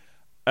pocket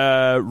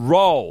a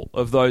roll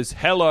of those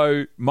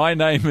 "Hello, my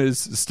name is"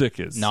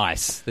 stickers.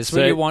 Nice. That's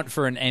So what you want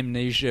for an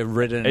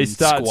amnesia-ridden he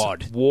starts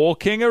squad.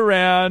 walking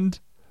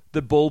around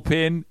the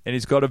bullpen, and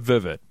he's got a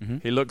vivid. Mm-hmm.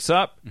 He looks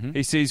up,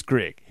 he sees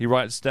Greg. He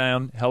writes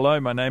down, "Hello,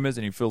 my name is,"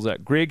 and he fills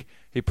out Greg.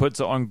 He puts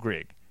it on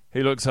Greg.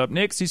 He looks up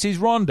next, he sees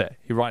Rhonda.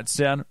 He writes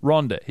down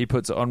Rhonda. He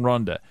puts it on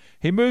Rhonda.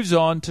 He moves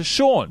on to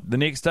Sean, the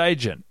next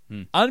agent.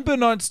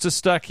 Unbeknownst to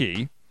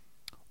Stuckey,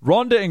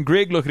 Rhonda and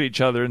Greg look at each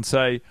other and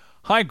say,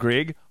 "Hi,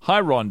 Greg. Hi,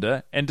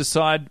 Rhonda," and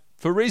decide,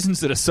 for reasons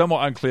that are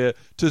somewhat unclear,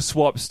 to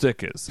swap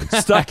stickers.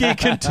 Stuckey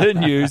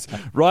continues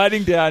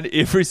writing down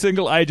every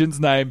single agent's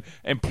name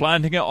and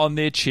planting it on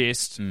their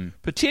chest,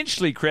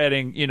 potentially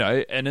creating,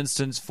 an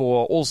instance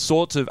for all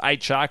sorts of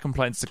HR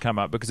complaints to come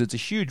up because it's a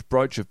huge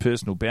broach of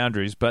personal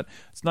boundaries. But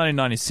it's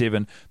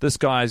 1997. This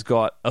guy's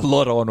got a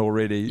lot on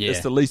already. Yeah.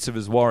 It's the least of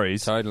his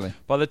worries. Totally.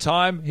 By the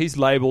time he's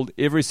labelled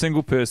every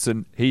single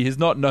person, he has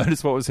not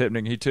noticed what was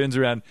happening. He turns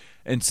around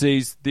and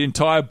sees the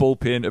entire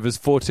bullpen of his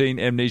 14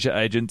 amnesia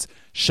agents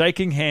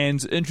shaking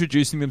hands,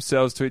 introducing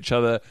themselves to each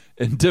other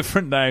in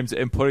different names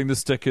and putting the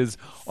stickers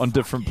on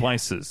different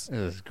places.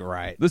 This is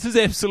great. This is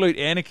absolute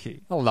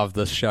anarchy. I love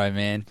this show,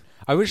 man.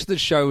 I wish this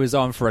show was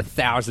on for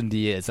 1,000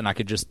 years and I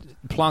could just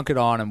plunk it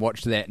on and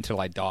watch that until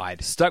I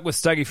died. Stuck with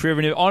Stuckey forever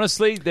and ever.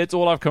 Honestly, that's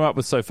all I've come up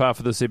with so far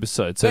for this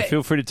episode, so But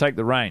feel free to take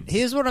the reins.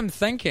 Here's what I'm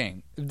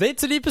thinking.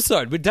 That's an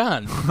episode. We're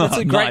done. That's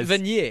a great Nice.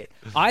 vignette.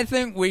 I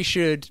think we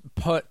should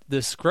put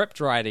the script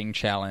writing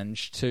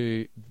challenge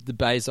to the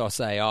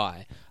Bezos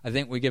AI. I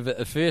think we give it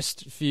the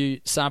first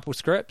few sample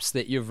scripts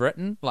that you've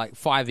written, like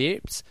 5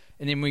 eps,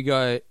 and then we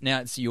go,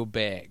 now it's your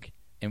bag.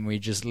 And we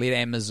just let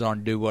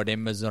Amazon do what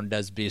Amazon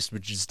does best,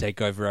 which is take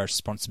over our I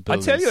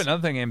responsibilities. tell you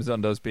another thing Amazon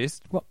does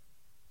best. What?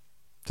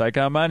 Take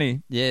our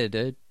money. Yeah,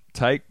 dude.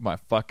 Take my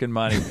fucking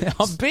money.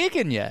 I'm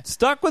begging you.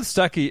 Stuck with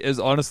Stuckey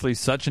is honestly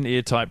such an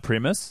airtight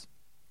premise.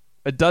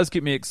 It does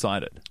get me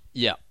excited.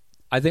 Yeah.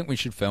 I think we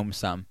should film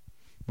some,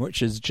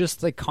 which is just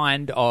the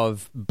kind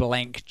of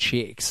blank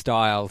check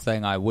style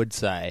thing I would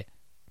say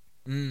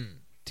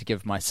to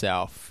give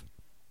myself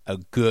a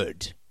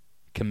good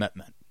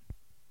commitment.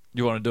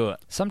 You want to do it?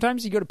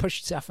 Sometimes you got to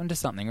push yourself into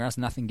something or else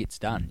nothing gets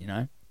done, you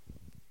know?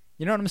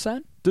 You know what I'm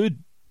saying?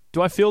 Dude,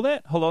 do I feel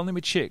that? Hold on, let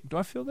me check. Do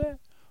I feel that?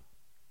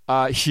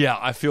 Yeah,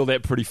 I feel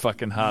that pretty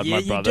fucking hard,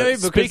 my brother. You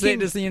do, because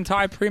that is the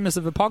entire premise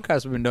of a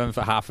podcast we've been doing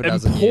for half a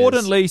dozen years.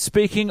 Importantly,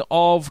 speaking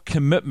of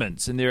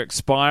commitments and their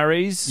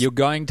expiries... You're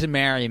going to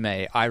marry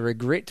me. I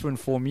regret to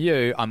inform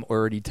you I'm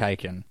already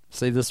taken.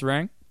 See this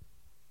ring?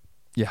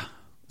 Yeah.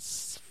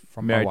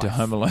 From my Married to wife.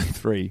 Home Alone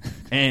 3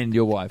 and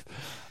your wife.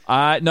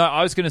 No,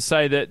 I was going to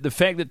say that the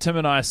fact that Tim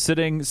and I are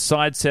sitting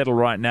side saddle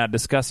right now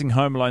discussing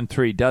Home Alone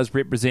 3 does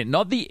represent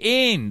not the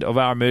end of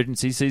our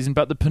emergency season,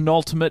 but the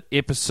penultimate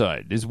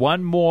episode. There's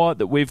one more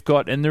that we've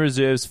got in the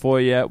reserves for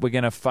you. We're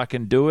going to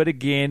fucking do it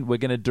again. We're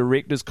going to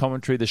director's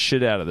commentary the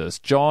shit out of this.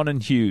 John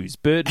and Hughes,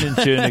 Burton and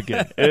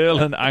Jernigan, Earl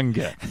and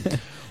Unger.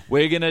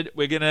 We're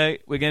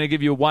gonna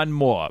give you one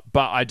more,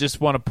 but I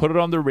just want to put it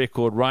on the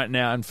record right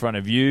now in front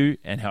of you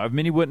and however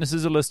many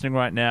witnesses are listening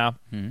right now.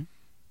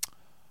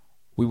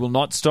 We will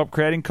not stop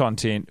creating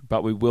content,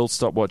 but we will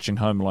stop watching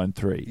Home Alone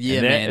 3. Yeah,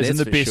 and that man, is in that's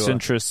the for best sure.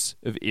 interests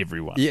of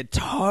everyone. Yeah,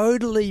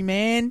 totally,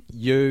 man.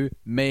 You,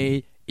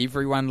 me,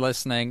 everyone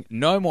listening.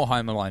 No more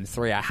Home Alone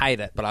 3. I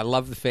hate it, but I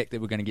love the fact that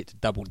we're going to get to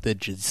double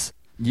digits.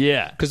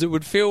 Yeah. Because it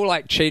would feel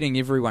like cheating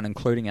everyone,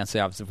 including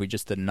ourselves, if we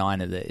just did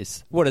 9 of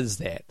these. What is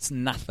that? It's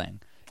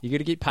nothing. You got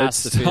to get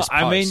past the first post.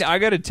 I mean, I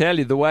got to tell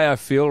you, the way I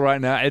feel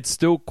right now, it's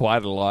still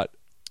quite a lot.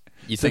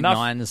 You think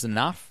 9 is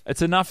enough?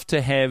 It's enough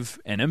to have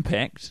an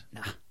impact.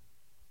 Nah.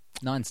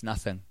 9's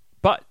nothing.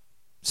 But,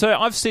 so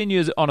I've seen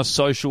you on a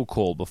social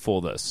call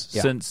before this,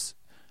 since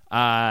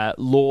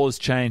laws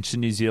changed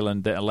in New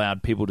Zealand that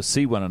allowed people to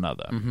see one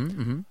another.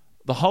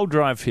 The whole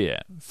drive here,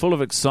 full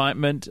of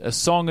excitement, a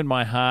song in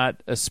my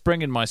heart, a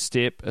spring in my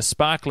step, a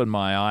sparkle in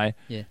my eye.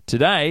 Yeah.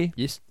 Today,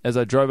 Yes. as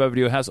I drove over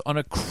to your house on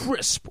a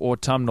crisp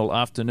autumnal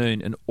afternoon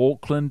in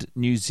Auckland,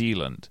 New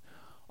Zealand,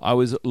 I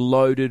was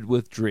loaded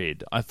with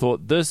dread. I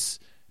thought, this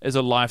is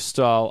a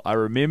lifestyle I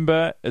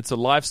remember. It's a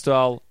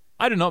lifestyle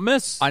I do not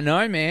miss. I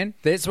know, man.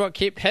 That's what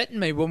kept hitting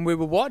me when we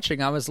were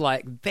watching. I was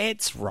like,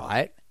 that's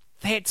right.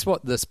 That's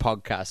what this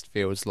podcast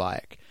feels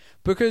like.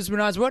 Because when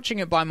I was watching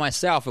it by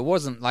myself, it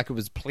wasn't like it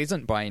was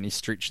pleasant by any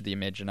stretch of the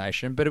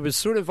imagination, but it was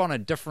sort of on a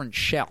different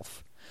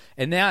shelf.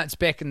 And now it's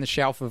back in the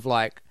shelf of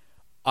like,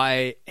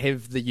 I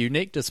have the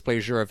unique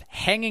displeasure of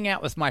hanging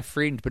out with my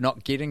friend but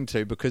not getting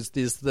to because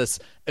there's this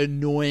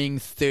annoying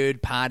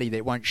third party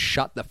that won't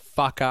shut the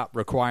fuck up,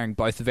 requiring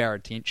both of our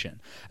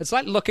attention. It's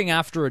like looking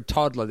after a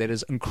toddler that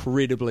is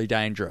incredibly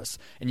dangerous,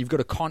 and you've got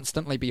to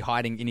constantly be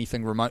hiding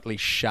anything remotely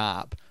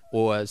sharp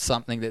or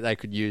something that they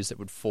could use that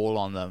would fall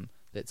on them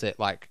that's at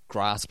like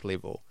grasp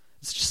level.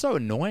 It's just so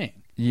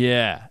annoying.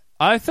 Yeah.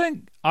 I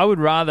think I would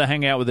rather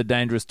hang out with a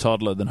dangerous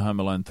toddler than Home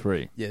Alone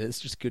 3. Yeah, that's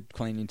just good,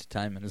 clean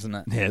entertainment, isn't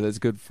it? Yeah, that's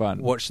good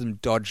fun. Watch them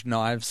dodge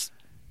knives.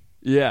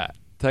 Yeah.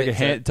 Take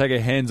a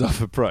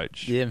hands-off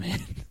approach. Yeah, man.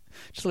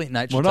 Just let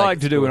nature What take I like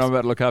its to do when course. I'm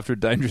about to look after a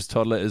dangerous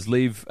toddler is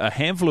leave a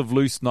handful of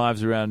loose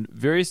knives around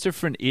various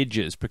different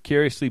edges,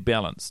 precariously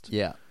balanced.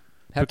 Yeah.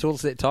 How tall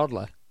is that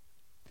toddler?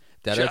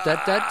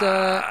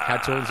 How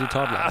tall is your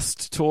toddler?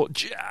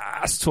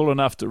 Just tall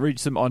enough to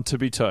reach them on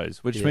tippy toes,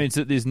 which means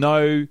that there's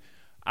no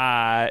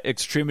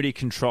extremity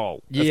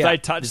control. Yeah, if they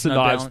touch there's the no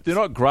knives, balance. they're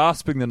not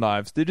grasping the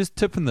knives, they're just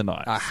tipping the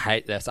knives. I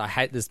hate this. I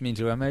hate this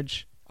mental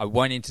image. I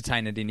won't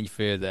entertain it any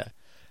further.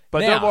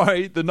 But Now, don't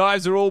worry, the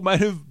knives are all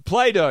made of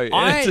Play-Doh,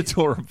 and it's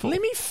adorable.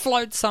 Let me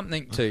float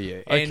something to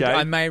you, and Okay.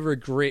 I may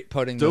regret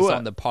putting Do this it.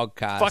 on the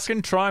podcast.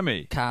 Fucking try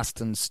me.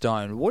 Cast in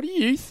stone. What do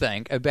you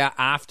think about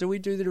after we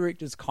do the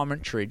director's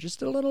commentary,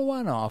 just a little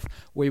one-off,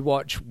 we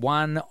watch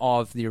one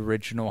of the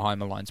original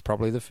Home Alones,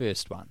 probably the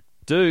first one?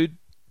 Dude,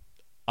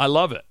 I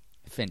love it.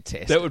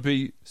 Fantastic. That would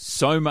be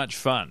so much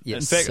fun. Yeah,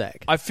 in fact,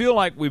 sick. I feel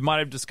like we might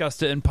have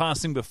discussed it in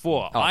passing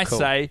before. Oh, I cool.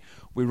 say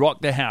we rock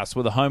the house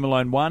with a Home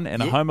Alone 1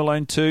 and a Home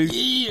Alone 2.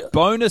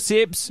 Bonus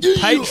eps,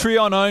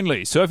 Patreon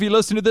only. So if you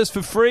listen to this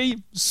for free,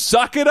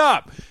 suck it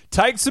up.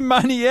 Take some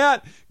money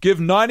out. Give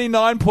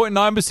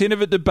 99.9%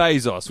 of it to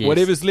Bezos. Yes.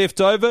 Whatever's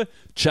left over,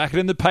 chuck it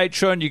in the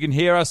Patreon. You can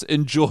hear us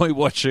enjoy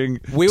watching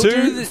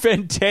two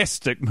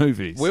fantastic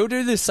movies. We'll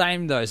do the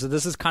same, though. So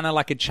this is kind of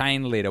like a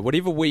chain letter.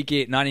 Whatever we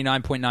get,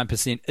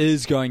 99.9%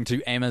 is going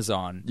to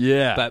Amazon.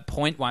 Yeah. But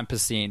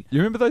 0.1%. You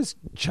remember those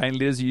chain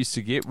letters you used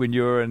to get when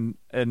you were in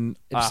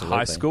Absolutely.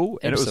 high school?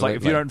 And it was like,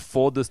 if you Absolutely. don't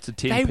forward this to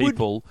 10 They would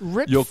people,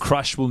 rip- your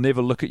crush will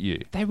never look at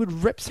you. They would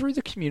rip through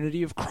the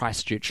community of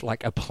Christchurch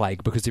like a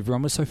plague because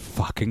everyone was so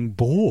fucking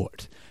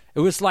bored. It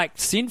was like,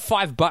 send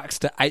 $5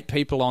 to 8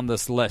 people on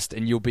this list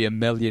and you'll be a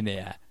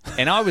millionaire.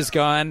 And I was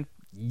going,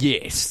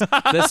 yes,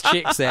 this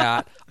checks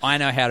out. I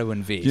know how to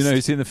invest. You know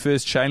who's in the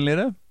first chain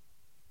letter?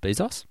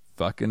 Bezos?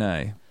 Fucking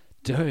A.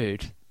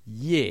 Dude,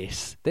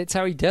 yes. That's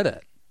how he did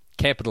it.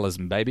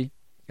 Capitalism, baby.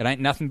 It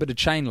ain't nothing but a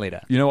chain letter.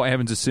 You know what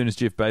happens as soon as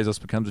Jeff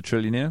Bezos becomes a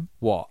trillionaire?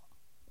 What?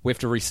 We have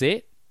to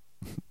reset?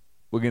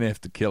 We're going to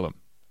have to kill him.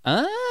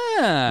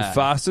 Ah. The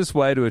fastest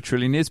way to a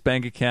trillionaire's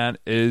bank account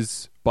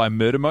is by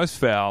murder most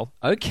foul.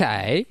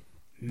 Okay.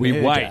 We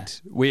Murder.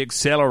 wait, we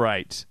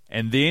accelerate,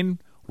 and then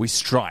we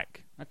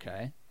strike.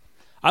 Okay.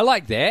 I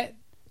like that.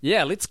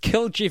 Yeah, let's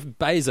kill Jeff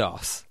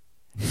Bezos.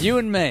 You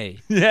and me.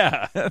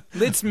 Yeah.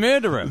 Let's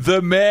murder him.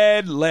 The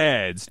Mad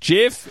Lads.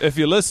 Jeff, if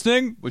you're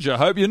listening, which I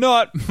hope you're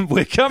not,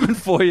 we're coming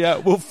for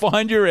you. We'll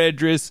find your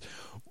address.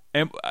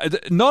 And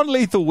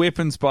non-lethal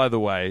weapons, by the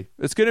way.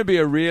 It's going to be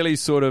a really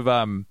sort of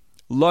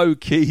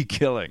low-key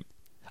killing.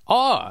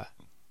 Oh,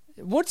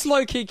 what's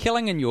low-key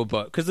killing in your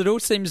book? Because it all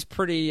seems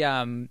pretty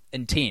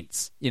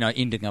intense,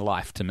 ending a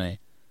life to me.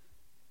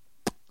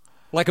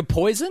 Like a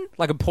poison?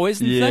 Like a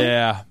poison thing?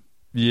 Yeah.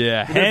 Yeah.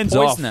 You're gonna Hands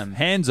off. poison him.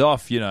 Hands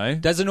off,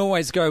 Doesn't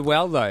always go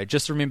well, though.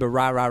 Just remember,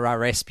 rah, rah, rah,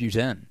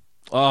 Rasputin.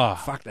 Oh,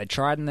 Fuck, they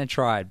tried and they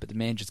tried, but the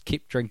man just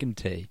kept drinking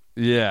tea.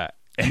 yeah.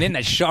 And then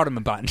they shot him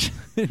a bunch.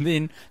 And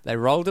then they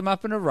rolled him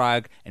up in a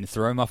rug and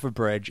threw him off a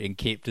bridge and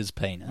kept his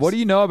penis. What do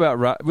you know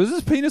about... Was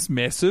his penis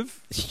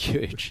massive? It's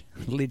huge.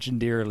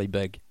 Legendarily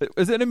big.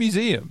 Is it in a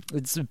museum?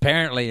 It's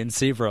apparently in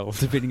several,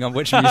 depending on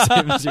which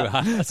museums you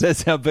ask.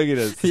 That's how big it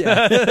is.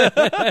 Yeah.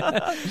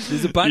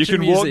 There's a bunch You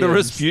of can walk the museums.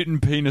 Rasputin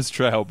penis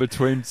trail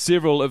between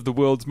several of the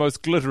world's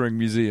most glittering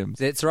museums.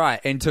 That's right.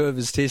 And 2 of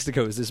his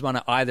testicles. There's one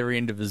at either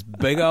end of his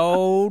big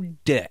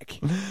old dick.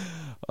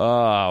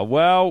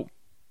 Well...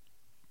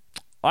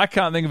 I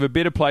can't think of a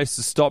better place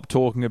to stop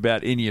talking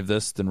about any of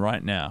this than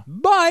right now.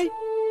 Bye!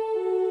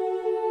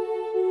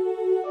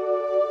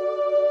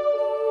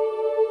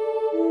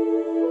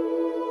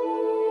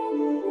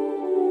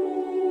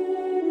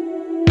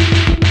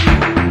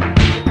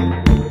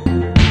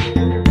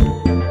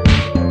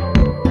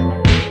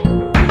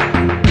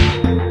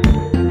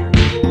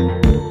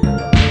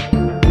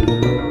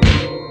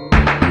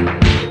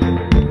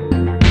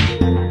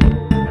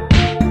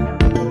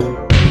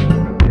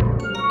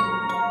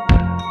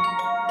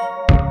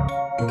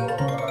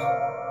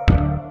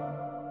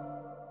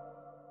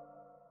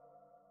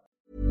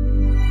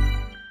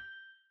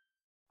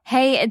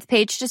 Hey, it's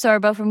Paige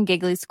DeSorbo from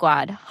Giggly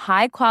Squad.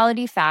 High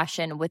quality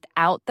fashion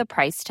without the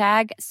price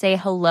tag. Say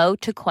hello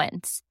to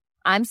Quince.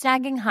 I'm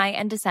snagging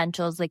high-end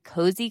essentials like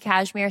cozy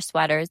cashmere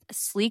sweaters,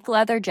 sleek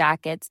leather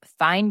jackets,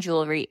 fine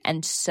jewelry,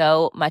 and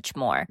so much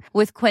more.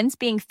 With Quince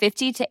being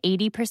 50 to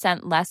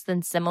 80% less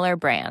than similar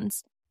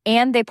brands.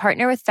 And they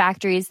partner with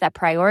factories that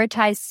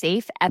prioritize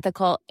safe,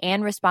 ethical,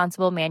 and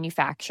responsible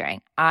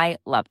manufacturing. I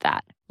love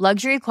that.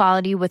 Luxury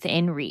quality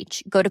within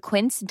reach. Go to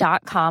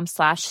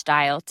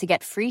quince.com/style to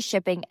get free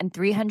shipping and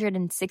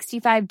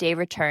 365-day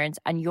returns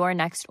on your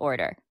next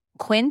order.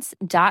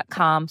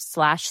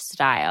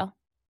 Quince.com/style.